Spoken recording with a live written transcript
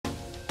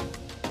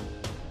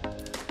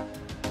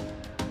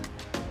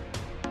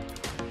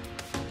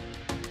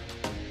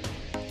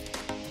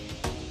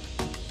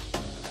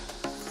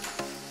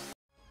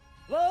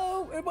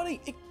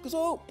everybody,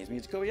 it's me,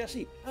 Tokkuri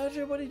Yashi. How's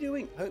everybody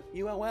doing? Hope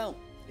you are well.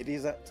 It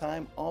is that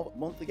time of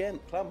month again,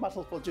 clan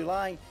battle for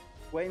July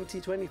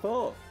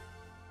 2024.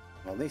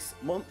 Now this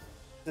month,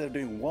 instead of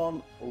doing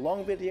one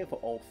long video for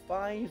all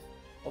 5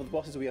 of the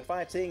bosses we are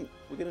fighting,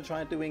 we're going to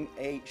try doing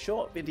a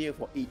short video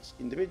for each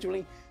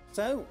individually.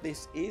 So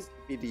this is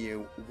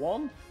video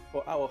 1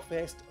 for our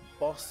first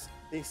boss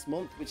this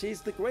month, which is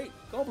the Great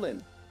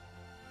Goblin.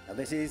 Now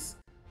this is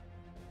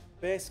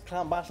first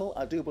clan battle.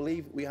 I do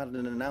believe we had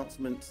an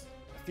announcement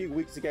a few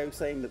weeks ago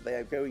saying that they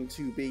are going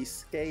to be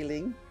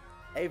scaling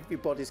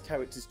everybody's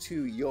characters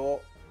to your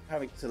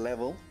character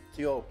level,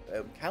 to your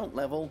count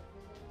level.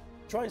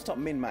 Try and stop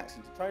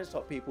min-maxing, to try and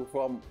stop people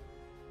from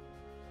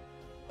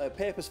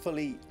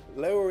purposefully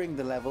lowering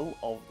the level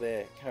of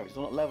their characters,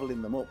 not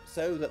leveling them up,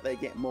 so that they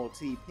get more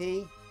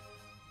TP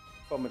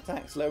from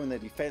attacks, lowering their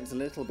defense a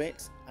little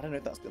bit. I don't know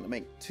if that's going to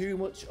make too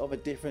much of a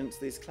difference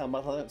this clan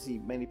battle. I don't see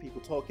many people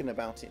talking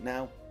about it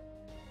now,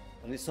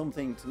 and it's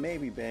something to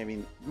maybe bear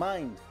in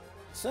mind.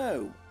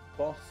 So,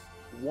 boss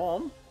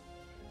 1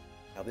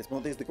 now this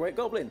month is the Great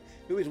Goblin,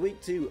 who is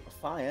weak to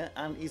fire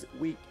and is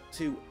weak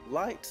to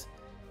light.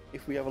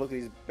 If we have a look at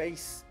his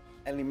base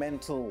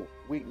elemental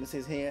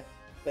weaknesses here,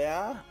 they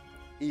are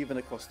even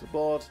across the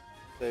board,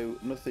 so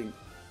nothing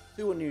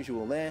too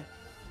unusual there.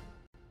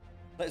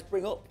 Let's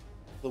bring up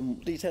some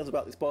details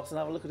about this boss and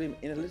have a look at him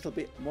in a little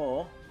bit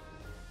more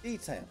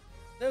detail.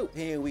 So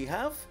here we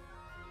have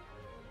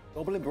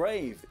Goblin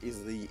Brave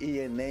is the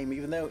EN name,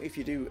 even though if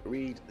you do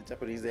read the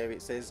Japanese there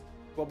it says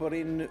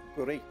Goblin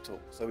Greato,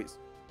 so it's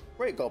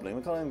Great Goblin.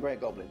 We're calling him Great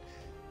Goblin.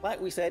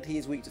 Like we said, he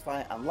is weak to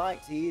fire and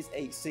light. He is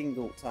a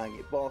single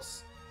target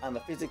boss and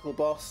a physical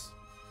boss.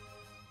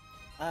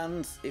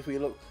 And if we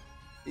look,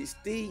 it's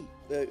D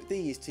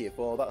is tier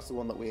 4, that's the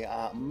one that we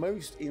are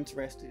most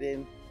interested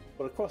in.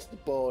 But across the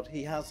board,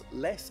 he has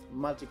less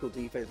magical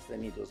defense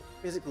than he does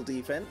physical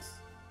defense.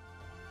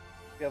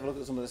 If you have a look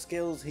at some of the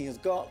skills he has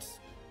got,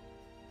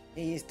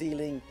 he is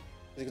dealing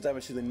physical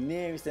damage to the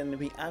nearest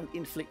enemy and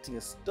inflicting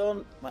a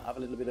stun. Might have a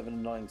little bit of an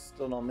annoying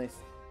stun on this.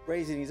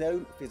 Raising his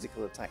own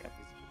physical attack and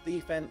physical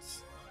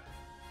defense.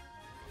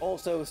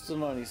 Also a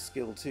stun on his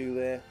skill 2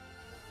 there.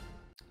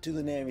 To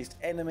the nearest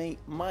enemy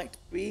might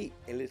be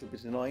a little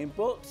bit annoying,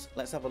 but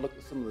let's have a look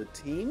at some of the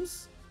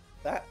teams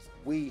that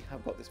we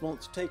have got this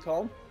month to take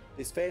on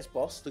this first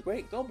boss, the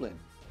Great Goblin.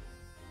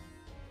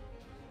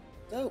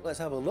 So let's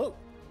have a look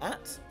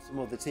at some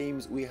of the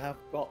teams we have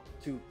got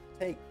to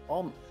take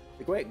on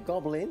the Great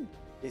Goblin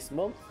this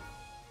month.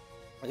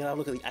 We're going to have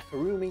a look at the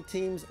Akarumi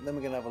teams, and then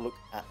we're going to have a look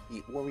at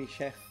the Worry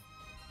Chef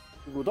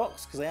Google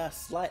Docs, because they are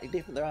slightly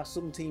different. There are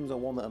some teams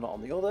on one that are not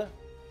on the other.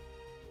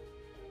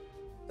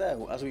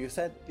 So, as we've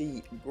said,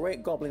 the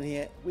Great Goblin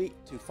here, weak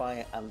to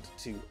fire and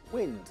to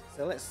wind.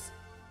 So let's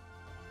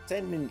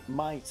send in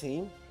my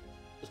team.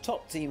 The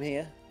top team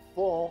here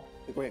for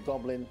the Great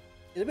Goblin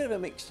is a bit of a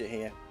mixture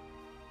here.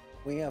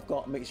 We have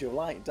got a mixture of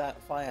light, dark,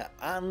 fire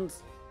and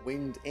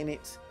wind in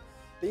it.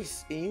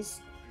 This is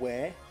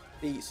where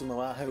the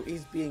Sunomaho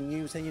is being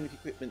used. Her unique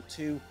equipment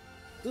 2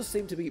 does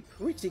seem to be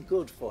pretty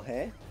good for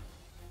her,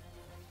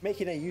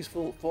 making her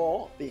useful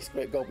for this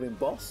Great Goblin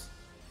boss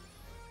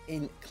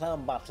in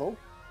clan battle.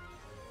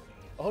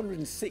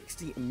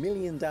 160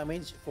 million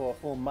damage for a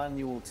full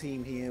manual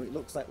team here. It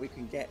looks like we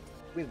can get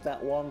with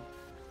that one.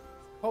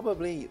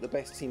 Probably the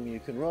best team you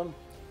can run.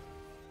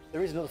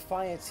 There is another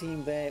fire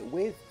team there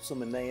with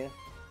Summonea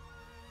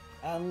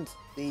and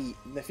the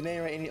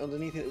Nefinera in it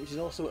underneath it, which is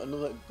also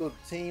another good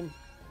team.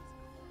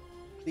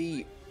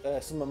 The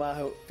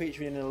Sunomaho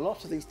featuring in a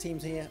lot of these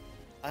teams here.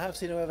 I have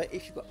seen, however,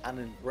 if you've got Anne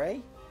and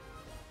Bray,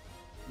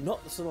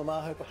 not the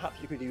Sunomaho, perhaps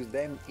you could use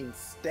them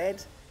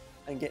instead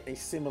and get a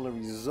similar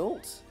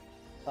result.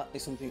 That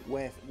is something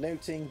worth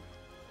noting.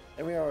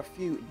 There are a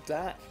few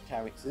dark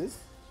characters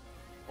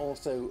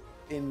also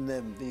in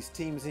these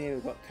teams here.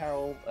 We've got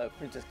Carol,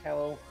 Princess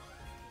Carol,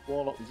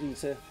 Warlock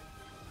Vegeta.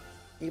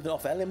 Even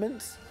off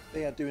elements,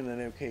 they are doing an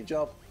okay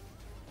job.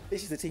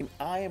 This is the team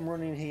I am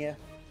running here.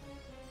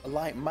 A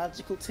light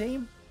magical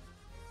team.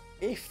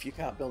 If you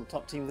can't build a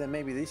top team, then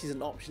maybe this is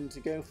an option to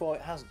go for.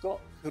 It has got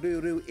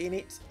Kururu in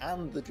it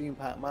and the Dream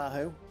Park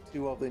Maho,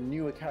 2 of the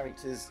newer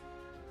characters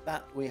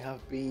that we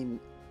have been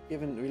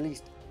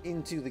released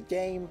into the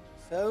game.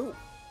 So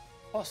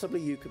possibly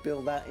you could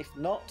build that. If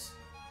not,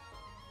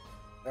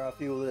 there are a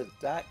few other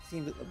dark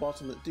teams at the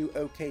bottom that do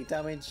okay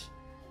damage.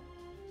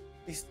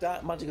 This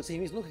dark magical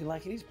team is looking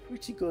like it is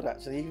pretty good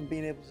actually, even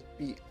being able to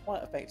be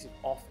quite effective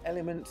off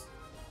element.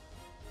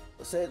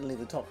 But certainly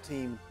the top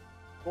team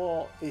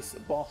for this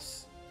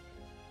boss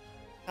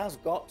has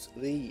got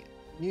the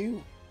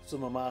new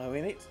Sunomaho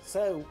in it.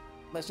 So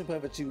let's jump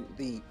over to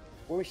the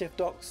Worry Chef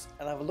docs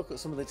and have a look at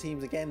some of the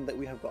teams again that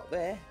we have got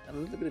there and a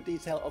little bit of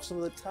detail of some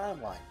of the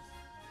timelines.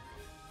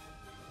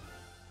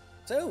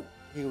 So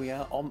here we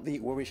are on the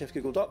Worry Chef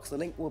Google Docs. The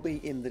link will be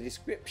in the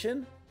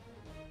description.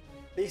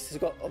 This has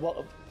got a lot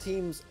of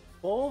teams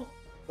for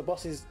the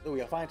bosses that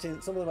we are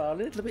fighting. Some of them are a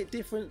little bit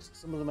different,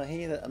 some of them are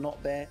here that are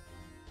not there.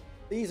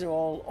 These are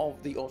all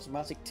of the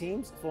automatic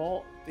teams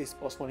for this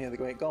boss one here, the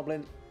Great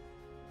Goblin.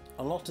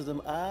 A lot of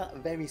them are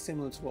very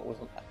similar to what was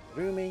on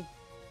Akarumi.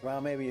 There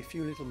are maybe a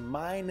few little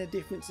minor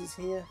differences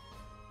here.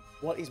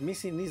 What is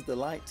missing is the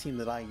light team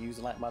that I use,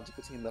 the light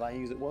magical team that I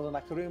use. It was on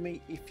Akarumi.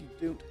 If you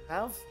don't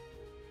have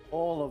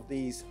all of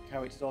these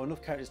characters or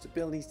enough characters to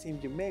build these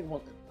teams, you may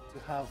want to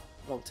have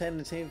an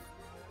alternative.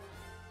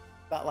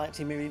 That light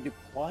team maybe didn't do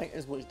quite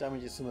as much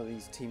damage as some of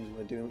these teams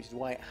were doing, which is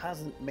why it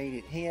hasn't made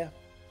it here.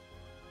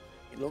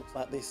 It looks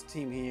like this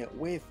team here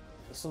with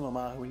the Summer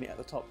Mahu in it at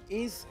the top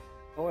is,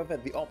 however,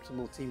 the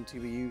optimal team to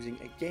be using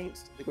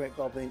against the Great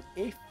Goblin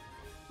if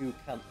you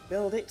can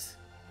build it.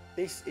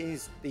 This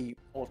is the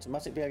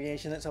automatic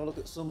variation. Let's have a look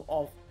at some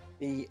of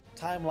the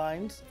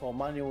timelines for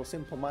manual,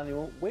 simple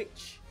manual,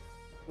 which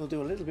will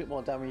do a little bit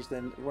more damage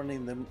than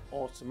running them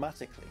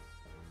automatically.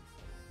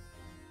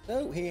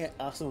 So here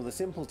are some of the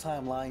simple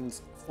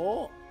timelines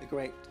for the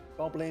Great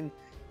Goblin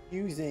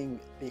using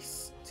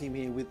this team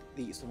here with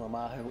the Summer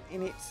Mahu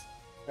in it.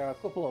 There are a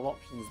couple of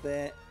options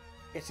there,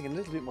 getting a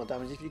little bit more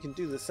damage. If you can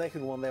do the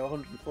second one, there are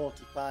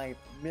 145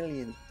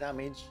 million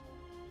damage.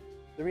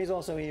 There is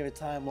also here a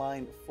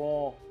timeline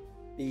for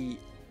the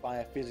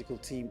Fire Physical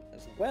team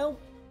as well,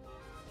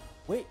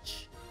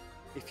 which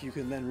if you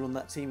can then run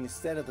that team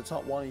instead of the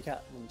top one, you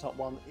can't run the top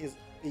one, is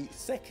the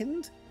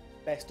second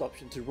best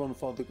option to run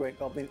for the Great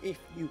Goblin if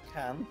you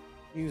can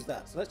use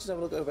that. So let's just have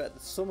a look over at the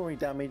summary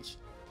damage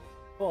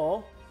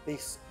for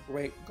this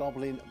Great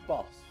Goblin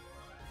boss.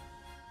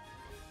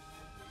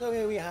 So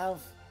here we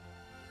have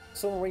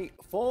summary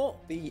for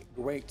the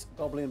Great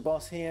Goblin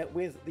boss here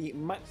with the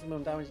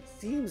maximum damage. It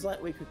seems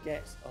like we could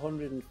get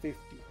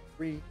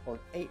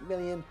 153.8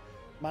 million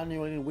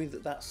manually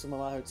with that Summer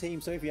Mahu team.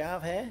 So if you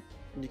have hair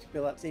and you can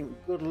build that team,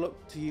 good luck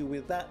to you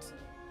with that.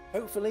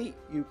 Hopefully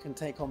you can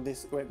take on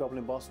this Great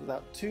Goblin boss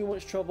without too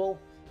much trouble.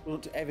 Good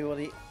luck to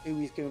everybody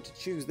who is going to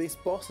choose this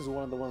boss as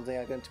one of the ones they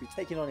are going to be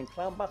taking on in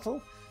clan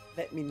battle.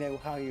 Let me know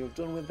how you've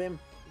done with them.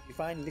 If you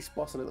find this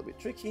boss a little bit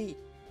tricky,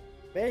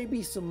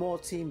 maybe some more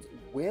teams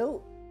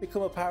will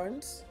become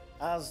apparent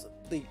as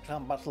the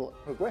clan battle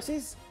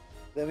progresses.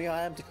 There we are.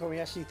 I am Tokkuri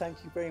Yashi.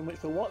 Thank you very much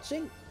for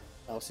watching.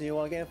 I'll see you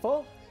all again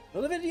for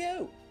another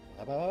video.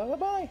 Bye bye bye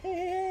bye.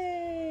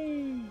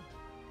 Hey!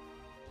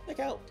 Check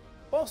out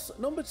boss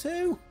number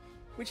 2,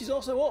 which is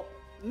also up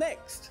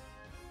next.